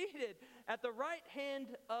is seated at the right hand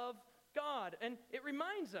of God. And it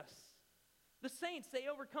reminds us, the saints, they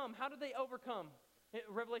overcome. How do they overcome?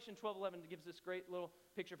 Revelation 12:11 gives this great little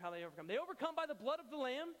picture of how they overcome. They overcome by the blood of the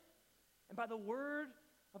Lamb and by the word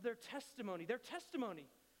of their testimony. Their testimony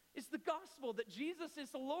is the gospel that Jesus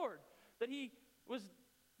is the Lord, that he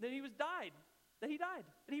died, that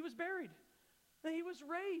he was buried, that he was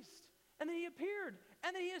raised, and that he appeared,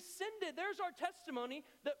 and that he ascended. There's our testimony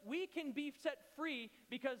that we can be set free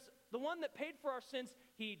because the one that paid for our sins,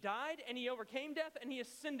 he died and he overcame death and he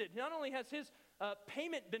ascended. Not only has his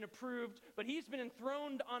payment been approved, but he's been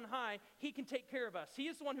enthroned on high. He can take care of us. He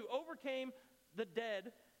is the one who overcame the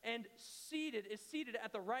dead and is seated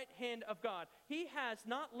at the right hand of God. He has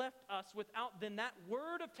not left us without then that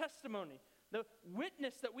word of testimony. The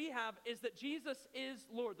witness that we have is that Jesus is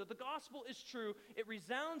Lord, that the gospel is true. It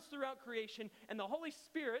resounds throughout creation, and the Holy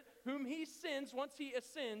Spirit, whom he sends once he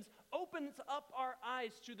ascends, opens up our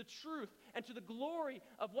eyes to the truth and to the glory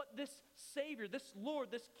of what this Savior, this Lord,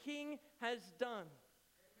 this King has done.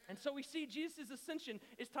 And so we see Jesus' ascension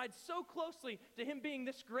is tied so closely to him being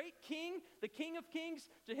this great king, the King of Kings,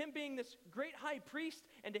 to him being this great high priest,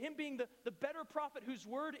 and to him being the better prophet whose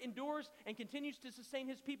word endures and continues to sustain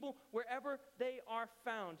his people wherever they are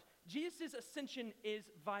found. Jesus' ascension is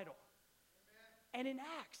vital. Amen. And in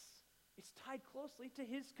Acts, it's tied closely to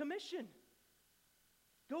his commission.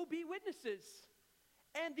 Go be witnesses.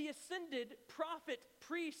 And the ascended prophet,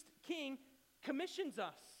 priest, king commissions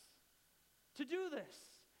us to do this.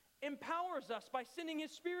 Empowers us by sending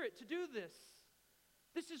his Spirit to do this.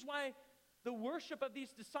 This is why the worship of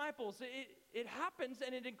these disciples, it happens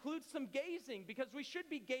and it includes some gazing, because we should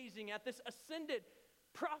be gazing at this ascended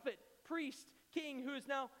prophet, priest, king who is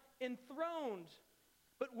now enthroned.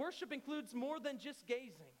 But worship includes more than just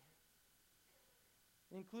gazing.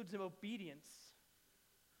 It includes obedience.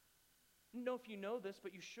 I don't know if you know this,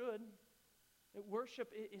 but you should.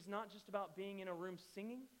 Worship is not just about being in a room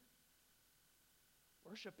singing.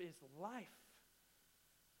 Worship is life.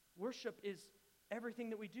 Worship is everything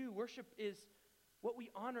that we do. Worship is what we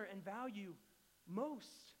honor and value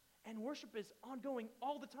most. And worship is ongoing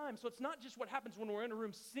all the time. So it's not just what happens when we're in a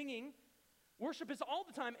room singing. Worship is all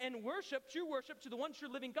the time. And worship, true worship to the one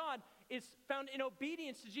true living God, is found in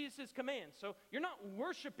obedience to Jesus' commands. So you're not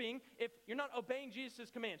worshiping if you're not obeying Jesus'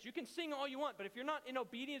 commands. You can sing all you want, but if you're not in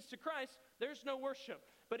obedience to Christ, there's no worship.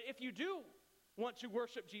 But if you do want to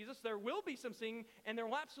worship Jesus, there will be some singing, and there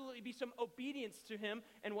will absolutely be some obedience to him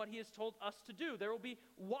and what he has told us to do. There will be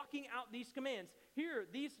walking out these commands. Here,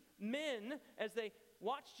 these men, as they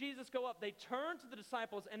watch Jesus go up, they turn to the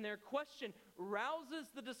disciples, and their question rouses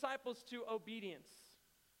the disciples to obedience.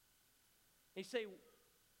 They say,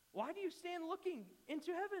 "Why do you stand looking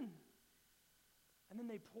into heaven?" And then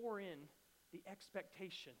they pour in the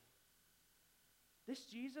expectation. this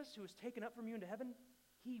Jesus who was taken up from you into heaven,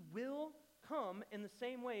 he will come in the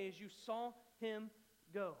same way as you saw him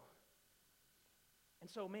go. And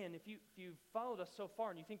so, man, if you've followed us so far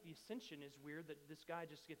and you think the ascension is weird, that this guy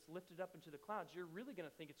just gets lifted up into the clouds, you're really going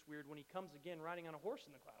to think it's weird when he comes again riding on a horse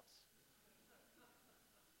in the clouds.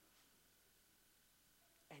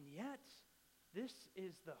 And yet, this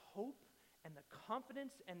is the hope and the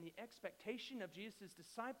confidence and the expectation of Jesus'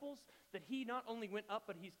 disciples, that he not only went up,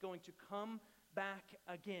 but he's going to come back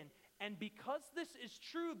again. And because this is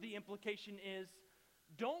true, the implication is,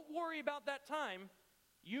 don't worry about that time.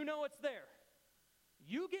 You know it's there.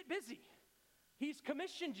 You get busy. He's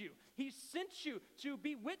commissioned you. He's sent you to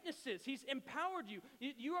be witnesses. He's empowered you.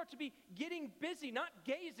 You are to be getting busy, not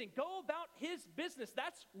gazing. Go about his business.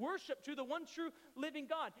 That's worship to the one true living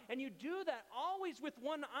God. And you do that always with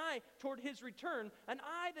one eye toward his return, an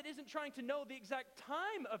eye that isn't trying to know the exact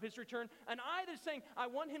time of his return, an eye that's saying, I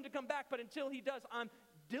want him to come back, but until he does, I'm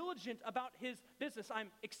diligent about his business. I'm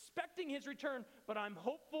expecting his return, but I'm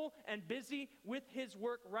hopeful and busy with his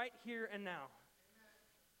work right here and now.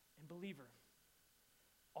 And believer,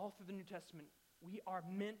 all through the New Testament, we are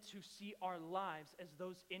meant to see our lives as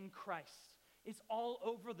those in Christ. It's all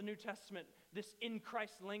over the New Testament, this in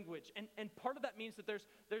Christ language. And part of that means that there's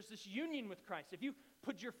this union with Christ. If you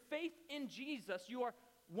put your faith in Jesus, you are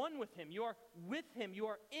one with him. You are with him. You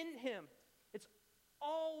are in him. It's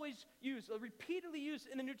always used, repeatedly used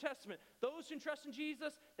in the New Testament. Those who trust in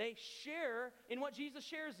Jesus, they share in what Jesus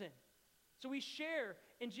shares in. So we share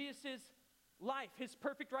in Jesus' life. His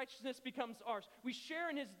perfect righteousness becomes ours. We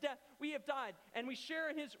share in his death. We have died. And we share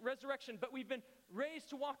in his resurrection, but we've been raised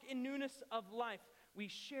to walk in newness of life. We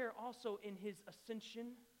share also in his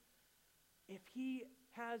ascension. If he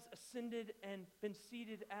has ascended and been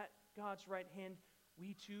seated at God's right hand,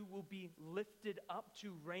 we too will be lifted up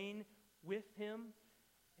to reign with him.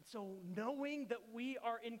 And so knowing that we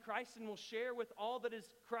are in Christ and will share with all that is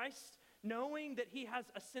Christ, knowing that he has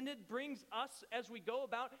ascended, brings us, as we go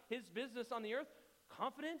about his business on the earth,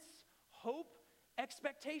 confidence, hope,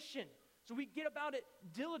 expectation. So we get about it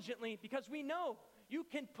diligently because we know you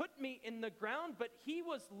can put me in the ground, but he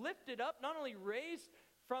was lifted up, not only raised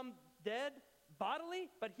from dead bodily,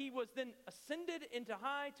 but he was then ascended into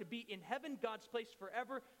high to be in heaven, God's place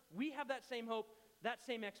forever. We have that same hope, that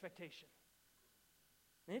same expectation.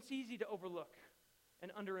 And it's easy to overlook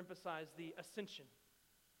and underemphasize the ascension.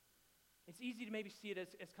 It's easy to maybe see it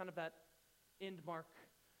as kind of that end mark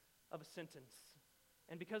of a sentence.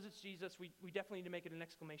 And because it's Jesus, we definitely need to make it an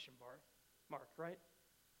exclamation mark, right?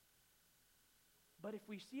 But if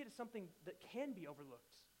we see it as something that can be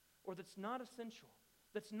overlooked, or that's not essential,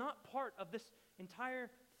 that's not part of this entire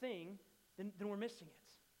thing, then we're missing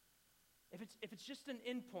it. If it's just an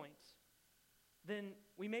end point, then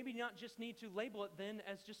we maybe not just need to label it then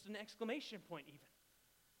as just an exclamation point even.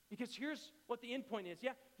 Because here's what the end point is.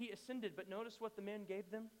 Yeah, he ascended, but notice what the man gave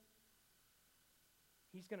them.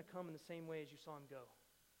 He's going to come in the same way as you saw him go.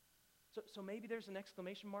 So maybe there's an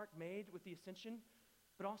exclamation mark made with the ascension,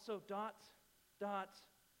 but also ...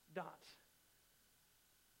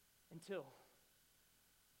 Until.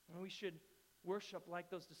 And we should worship like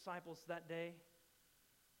those disciples that day,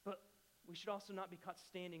 but we should also not be caught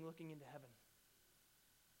standing looking into heaven.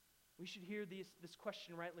 We should hear this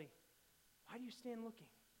question rightly. Why do you stand looking?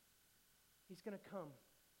 He's going to come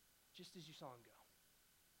just as you saw him go.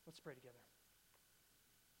 Let's pray together.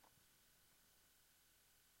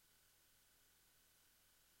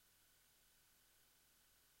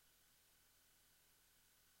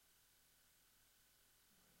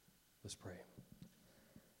 Let's pray.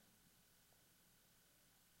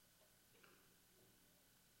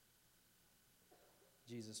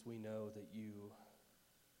 Jesus, we know that you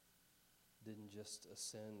didn't just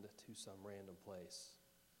ascend to some random place.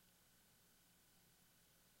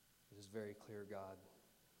 It is very clear, God.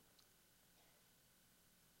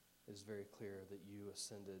 It is very clear that you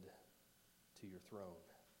ascended to your throne.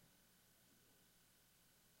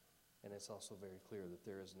 And it's also very clear that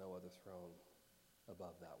there is no other throne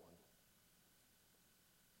above that one.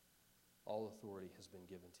 All authority has been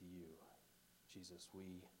given to you. Jesus,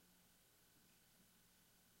 we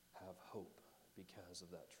have hope because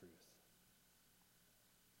of that truth.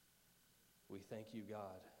 We thank you,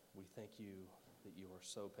 God. We thank you that you are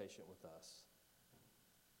so patient with us.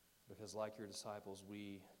 Because like your disciples,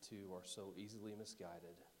 we too are so easily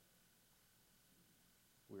misguided.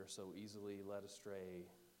 We are so easily led astray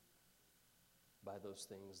by those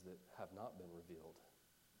things that have not been revealed.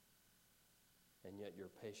 And yet your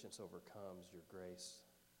patience overcomes, your grace,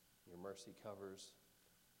 your mercy covers.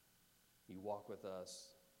 You walk with us.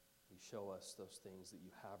 You show us those things that you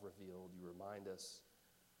have revealed. You remind us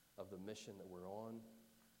of the mission that we're on.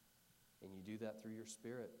 And you do that through your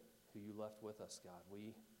Spirit, who you left with us, God.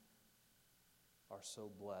 We are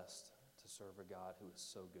so blessed to serve a God who is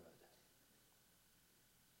so good.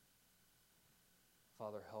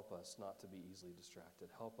 Father, help us not to be easily distracted.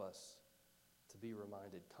 Help us to be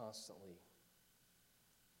reminded constantly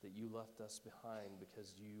that you left us behind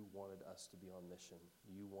because you wanted us to be on mission.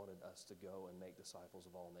 You wanted us to go and make disciples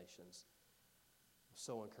of all nations.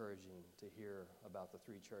 So encouraging to hear about the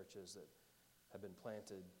 3 churches that have been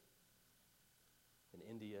planted in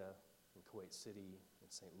India, in Kuwait City, in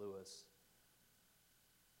St. Louis.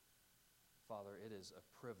 Father, it is a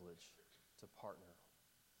privilege to partner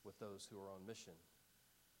with those who are on mission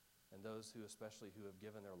and those who especially who have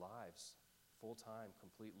given their lives full-time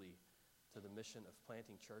completely to the mission of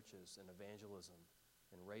planting churches and evangelism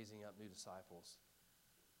and raising up new disciples.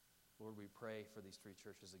 Lord, we pray for these 3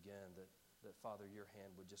 churches again, that Father, your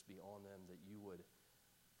hand would just be on them, that you would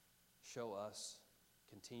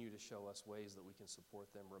continue to show us ways that we can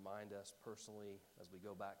support them. Remind us personally as we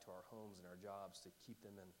go back to our homes and our jobs to keep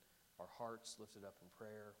them in our hearts lifted up in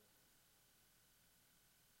prayer.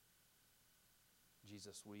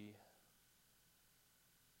 Jesus, we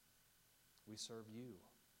serve you,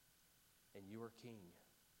 and you are King.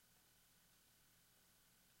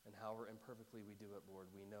 And however imperfectly we do it, Lord,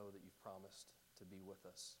 we know that you've promised to be with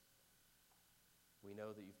us. We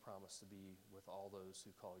know that you've promised to be with all those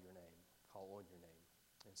who call on your name.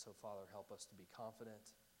 And so, Father, help us to be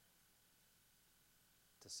confident,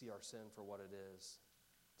 to see our sin for what it is,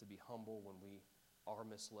 to be humble when we are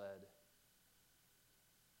misled,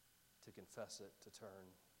 to confess it, to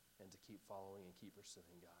turn, and to keep following and keep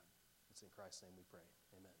pursuing God. It's in Christ's name we pray.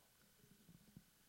 Amen.